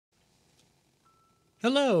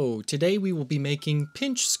Hello! Today we will be making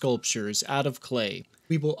pinch sculptures out of clay.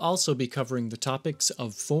 We will also be covering the topics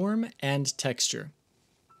of form and texture.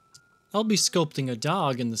 I'll be sculpting a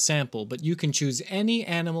dog in the sample, but you can choose any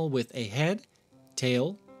animal with a head,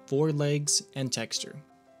 tail, 4 legs, and texture.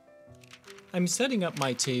 I'm setting up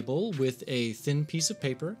my table with a thin piece of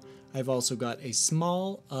paper. I've also got a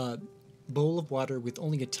small bowl of water with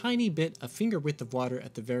only a tiny bit, a finger width of water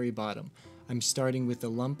at the very bottom. I'm starting with a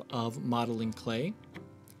lump of modeling clay.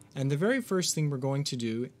 And the very first thing we're going to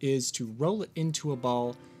do is to roll it into a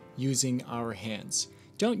ball using our hands.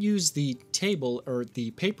 Don't use the table or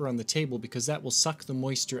the paper on the table because that will suck the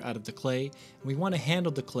moisture out of the clay. We want to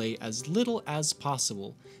handle the clay as little as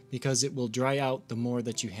possible because it will dry out the more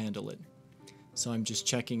that you handle it. So I'm just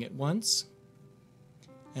checking it once.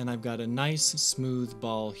 And I've got a nice smooth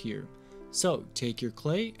ball here. So take your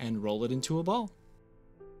clay and roll it into a ball.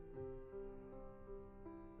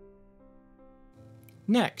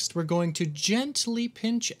 Next, we're going to gently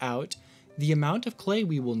pinch out the amount of clay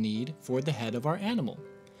we will need for the head of our animal.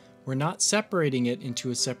 We're not separating it into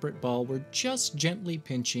a separate ball, we're just gently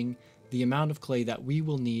pinching the amount of clay that we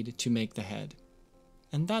will need to make the head.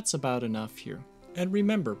 And that's about enough here. And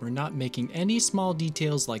remember, we're not making any small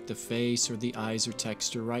details like the face or the eyes or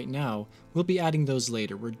texture right now. We'll be adding those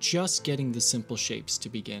later. We're just getting the simple shapes to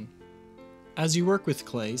begin. As you work with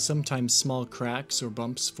clay, sometimes small cracks or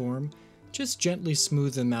bumps form. Just gently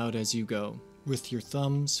smooth them out as you go, with your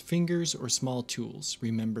thumbs, fingers, or small tools.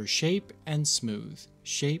 Remember, shape and smooth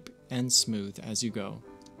as you go.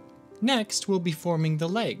 Next, we'll be forming the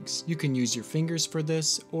legs. You can use your fingers for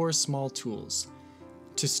this or small tools.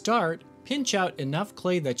 To start, pinch out enough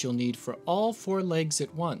clay that you'll need for all 4 legs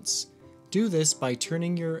at once. Do this by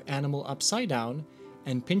turning your animal upside down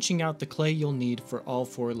and pinching out the clay you'll need for all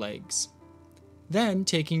 4 legs. Then,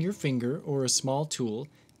 taking your finger or a small tool,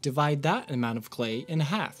 divide that amount of clay in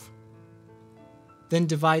half. Then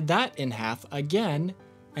divide that in half again,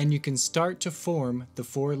 and you can start to form the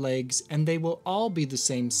 4 legs, and they will all be the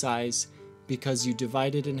same size because you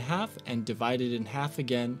divided in half and divided in half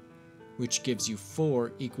again, which gives you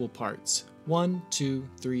 4 equal parts. 1, 2,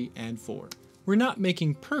 3, and 4. We're not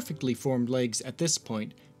making perfectly formed legs at this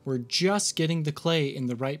point. We're just getting the clay in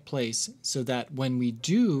the right place so that when we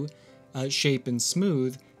do shape and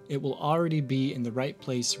smooth, it will already be in the right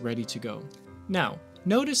place ready to go. Now,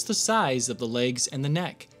 notice the size of the legs and the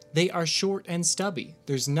neck. They are short and stubby.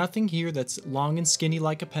 There's nothing here that's long and skinny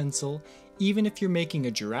like a pencil. Even if you're making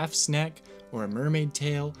a giraffe's neck or a mermaid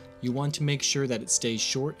tail, you want to make sure that it stays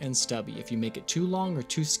short and stubby. If you make it too long or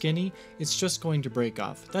too skinny, it's just going to break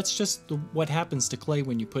off. That's just what happens to clay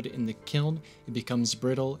when you put it in the kiln. It becomes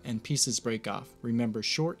brittle and pieces break off. Remember,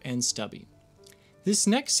 short and stubby. This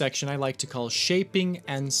next section I like to call shaping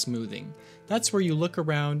and smoothing. That's where you look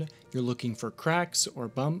around, you're looking for cracks or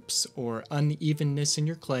bumps or unevenness in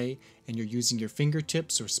your clay, and you're using your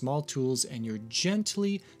fingertips or small tools and you're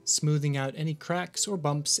gently smoothing out any cracks or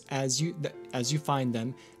bumps as you find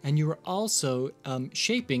them, and you are also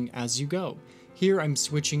shaping as you go. Here I'm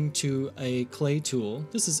switching to a clay tool.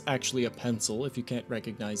 This is actually a pencil if you can't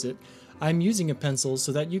recognize it. I'm using a pencil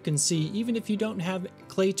so that you can see, even if you don't have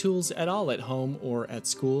clay tools at all at home or at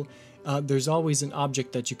school, there's always an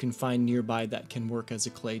object that you can find nearby that can work as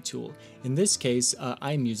a clay tool. In this case,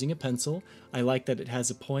 I'm using a pencil. I like that it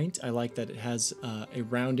has a point. I like that it has a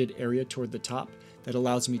rounded area toward the top that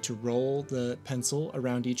allows me to roll the pencil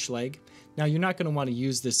around each leg. Now, you're not going to want to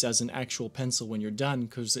use this as an actual pencil when you're done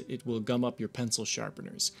because it will gum up your pencil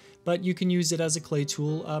sharpeners. But you can use it as a clay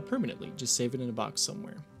tool permanently. Just save it in a box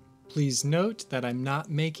somewhere. Please note that I'm not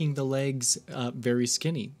making the legs very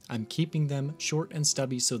skinny. I'm keeping them short and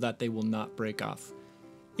stubby so that they will not break off.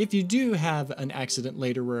 If you do have an accident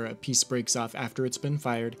later where a piece breaks off after it's been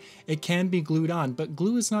fired, it can be glued on, but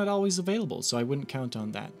glue is not always available, so I wouldn't count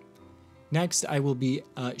on that. Next, I will be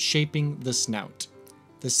shaping the snout.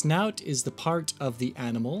 The snout is the part of the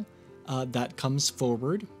animal that comes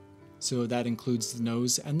forward, so that includes the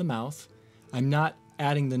nose and the mouth. I'm not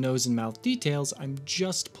adding the nose and mouth details, I'm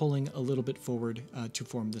just pulling a little bit forward to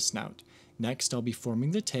form the snout. Next, I'll be forming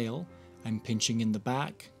the tail. I'm pinching in the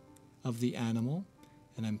back of the animal,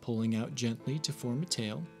 and I'm pulling out gently to form a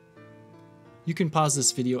tail. You can pause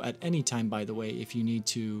this video at any time, by the way, if you need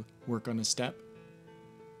to work on a step.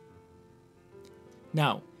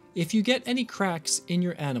 Now, if you get any cracks in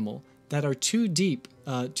your animal that are too deep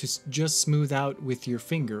to just smooth out with your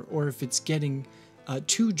finger, or if it's getting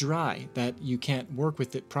too dry that you can't work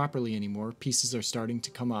with it properly anymore, pieces are starting to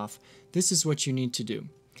come off, this is what you need to do.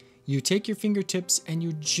 You take your fingertips and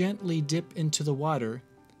you gently dip into the water,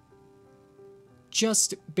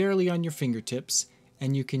 just barely on your fingertips,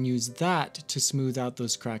 and you can use that to smooth out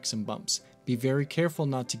those cracks and bumps. Be very careful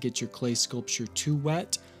not to get your clay sculpture too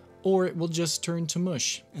wet, or it will just turn to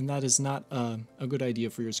mush, and that is not a good idea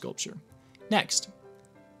for your sculpture. Next,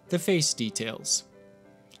 the face details.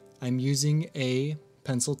 I'm using a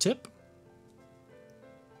pencil tip,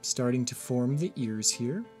 starting to form the ears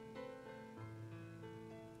here.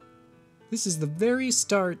 This is the very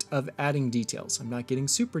start of adding details. I'm not getting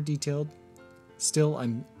super detailed. Still,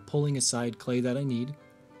 I'm pulling aside clay that I need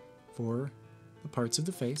for the parts of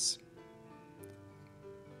the face.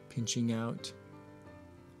 Pinching out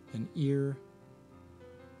an ear.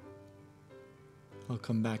 I'll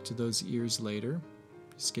come back to those ears later.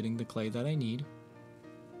 Just getting the clay that I need.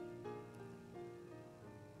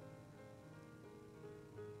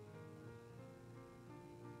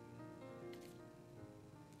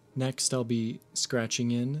 Next, I'll be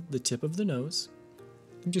scratching in the tip of the nose.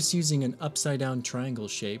 I'm just using an upside down triangle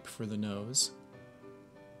shape for the nose.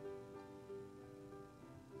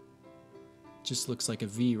 Just looks like a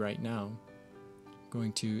V right now. I'm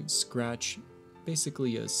going to scratch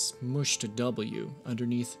basically a smushed W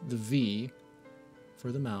underneath the V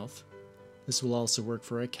for the mouth. This will also work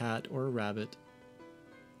for a cat or a rabbit.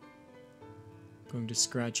 I'm going to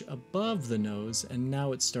scratch above the nose, and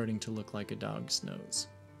now it's starting to look like a dog's nose.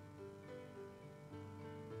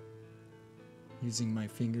 Using my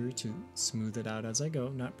finger to smooth it out as I go,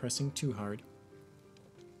 not pressing too hard.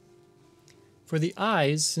 For the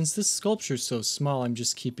eyes, since this sculpture is so small, I'm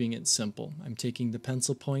just keeping it simple. I'm taking the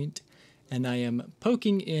pencil point and I am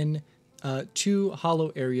poking in 2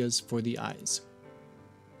 hollow areas for the eyes.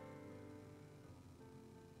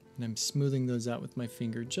 And I'm smoothing those out with my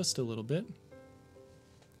finger just a little bit.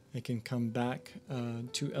 I can come back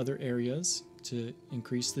to other areas to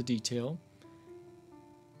increase the detail.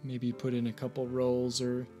 Maybe put in a couple rolls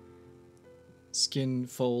or skin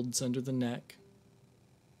folds under the neck.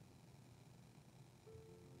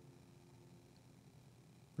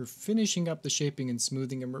 We're finishing up the shaping and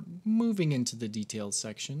smoothing, and we're moving into the details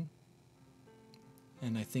section.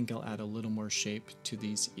 And I think I'll add a little more shape to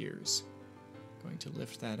these ears. Going to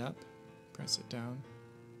lift that up, press it down.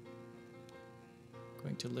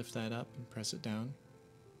 Going to lift that up and press it down.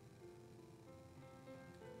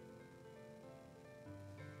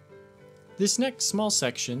 This next small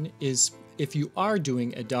section is if you are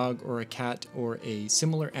doing a dog or a cat or a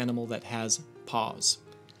similar animal that has paws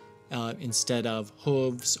instead of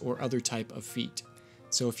hooves or other type of feet.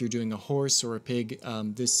 So if you're doing a horse or a pig,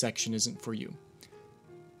 this section isn't for you.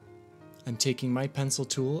 I'm taking my pencil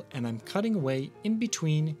tool and I'm cutting away in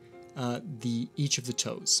between each of the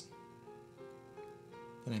toes.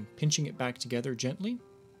 Then I'm pinching it back together gently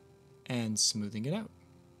and smoothing it out.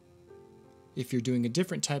 If you're doing a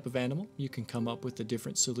different type of animal, you can come up with a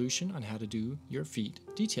different solution on how to do your feet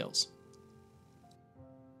details.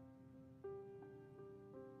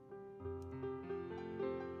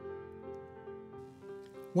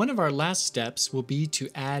 One of our last steps will be to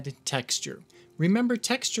add texture. Remember,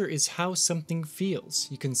 texture is how something feels.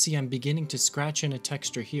 You can see I'm beginning to scratch in a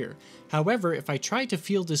texture here. However, if I try to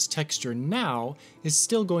feel this texture now, it's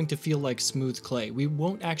still going to feel like smooth clay. We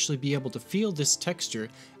won't actually be able to feel this texture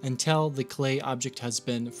until the clay object has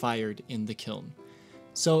been fired in the kiln.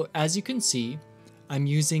 So as you can see, I'm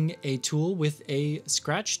using a tool with a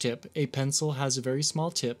scratch tip. A pencil has a very small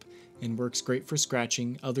tip and works great for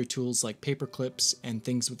scratching. Other tools like paper clips and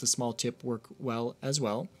things with a small tip work well as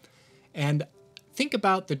well. And think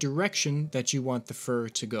about the direction that you want the fur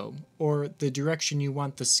to go, or the direction you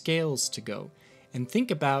want the scales to go. And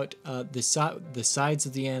think about the sides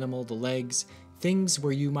of the animal, the legs, things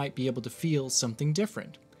where you might be able to feel something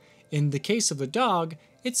different. In the case of the dog,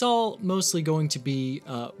 it's all mostly going to be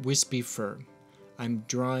wispy fur. I'm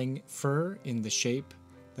drawing fur in the shape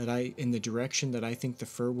in the direction that I think the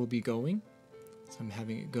fur will be going. So I'm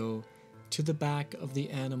having it go to the back of the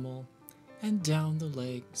animal and down the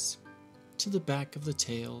legs, to the back of the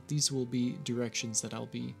tail. These will be directions that I'll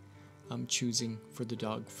be choosing for the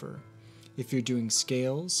dog fur. If you're doing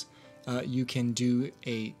scales, you can do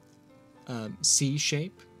a C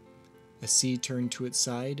shape, a C turned to its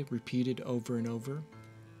side, repeated over and over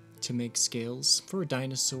to make scales for a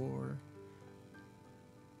dinosaur.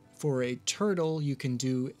 For a turtle, you can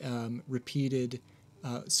do repeated,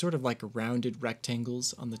 sort of like rounded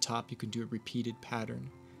rectangles on the top. You can do a repeated pattern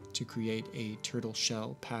to create a turtle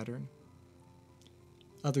shell pattern.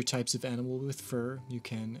 Other types of animal with fur, you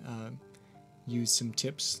can use some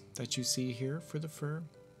tips that you see here for the fur.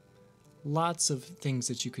 Lots of things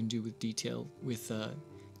that you can do with detail, with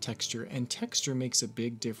texture, and texture makes a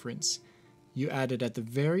big difference. You add it at the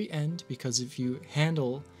very end because if you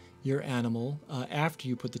handle your animal after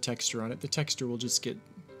you put the texture on it. The texture will just get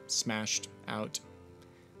smashed out,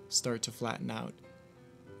 start to flatten out.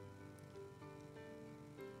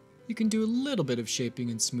 You can do a little bit of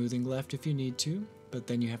shaping and smoothing left if you need to, but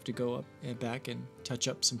then you have to go up and back and touch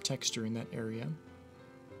up some texture in that area.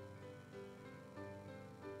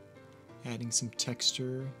 Adding some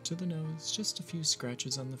texture to the nose, just a few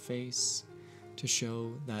scratches on the face to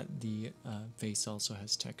show that the face also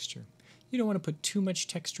has texture. You don't want to put too much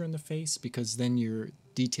texture on the face because then your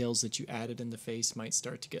details that you added in the face might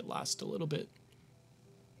start to get lost a little bit.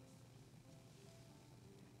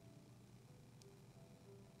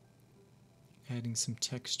 Adding some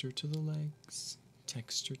texture to the legs,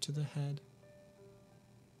 texture to the head.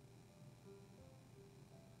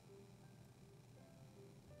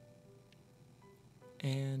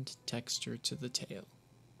 And texture to the tail.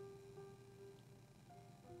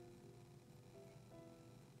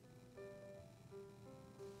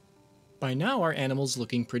 By now our animal's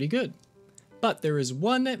looking pretty good. But there is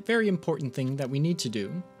one very important thing that we need to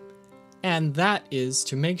do, and that is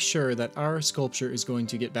to make sure that our sculpture is going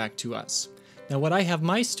to get back to us. Now what I have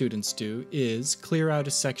my students do is clear out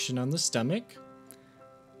a section on the stomach.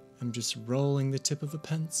 I'm just rolling the tip of a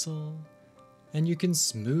pencil, and you can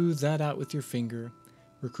smooth that out with your finger.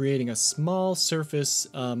 We're creating a small surface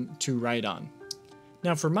to write on.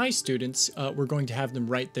 Now for my students, we're going to have them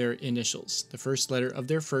write their initials, the first letter of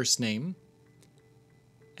their first name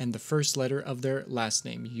and the first letter of their last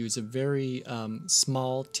name. You use a very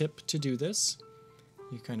small tip to do this.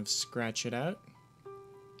 You kind of scratch it out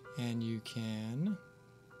and you can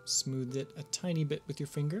smooth it a tiny bit with your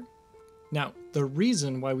finger. Now, the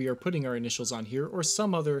reason why we are putting our initials on here, or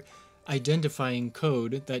some other identifying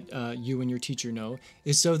code that you and your teacher know,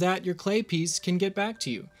 is so that your clay piece can get back to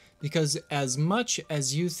you. Because as much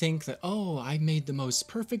as you think that, oh, I made the most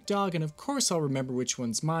perfect dog and of course I'll remember which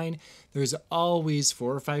one's mine, there's always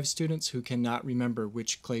 4 or 5 students who cannot remember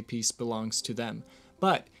which clay piece belongs to them.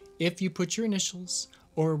 But if you put your initials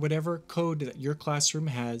or whatever code that your classroom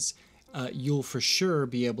has, you'll for sure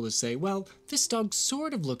be able to say, well, this dog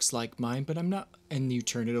sort of looks like mine, but I'm not. And you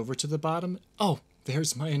turn it over to the bottom. Oh,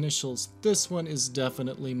 there's my initials. This one is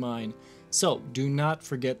definitely mine. So do not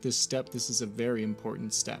forget this step. This is a very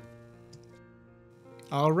important step.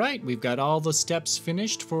 All right, we've got all the steps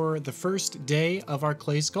finished for the first day of our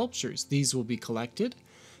clay sculptures. These will be collected.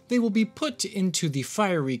 They will be put into the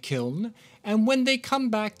fiery kiln, and when they come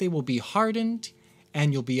back, they will be hardened,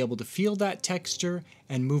 and you'll be able to feel that texture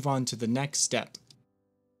and move on to the next step.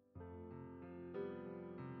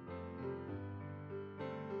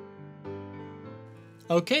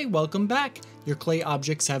 Okay, welcome back. Your clay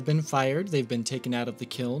objects have been fired, they've been taken out of the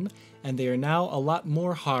kiln, and they are now a lot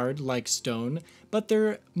more hard like stone, but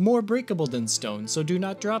they're more breakable than stone, so do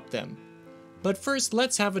not drop them. But first,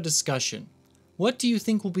 let's have a discussion. What do you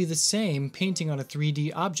think will be the same painting on a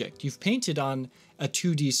 3D object? You've painted on a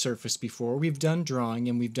 2D surface before, we've done drawing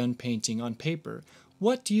and we've done painting on paper.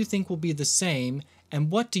 What do you think will be the same,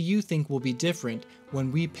 and what do you think will be different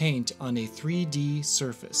when we paint on a 3D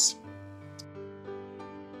surface?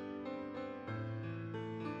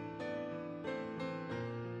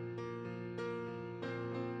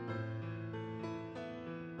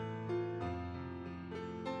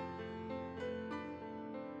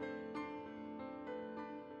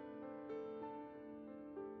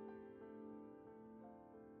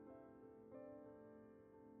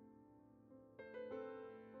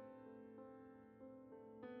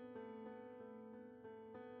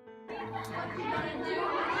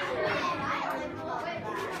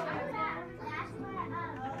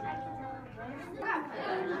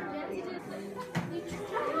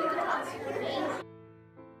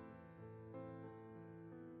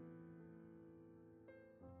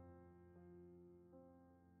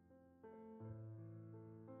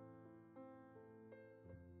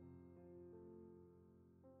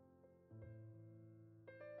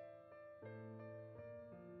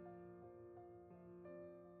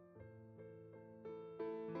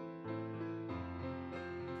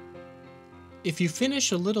 If you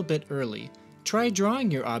finish a little bit early, try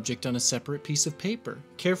drawing your object on a separate piece of paper,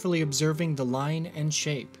 carefully observing the line and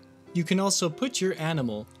shape. You can also put your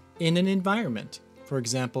animal in an environment, for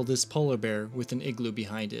example this polar bear with an igloo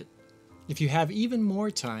behind it. If you have even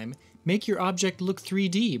more time, make your object look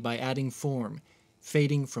 3D by adding form,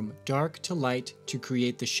 fading from dark to light to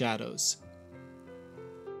create the shadows.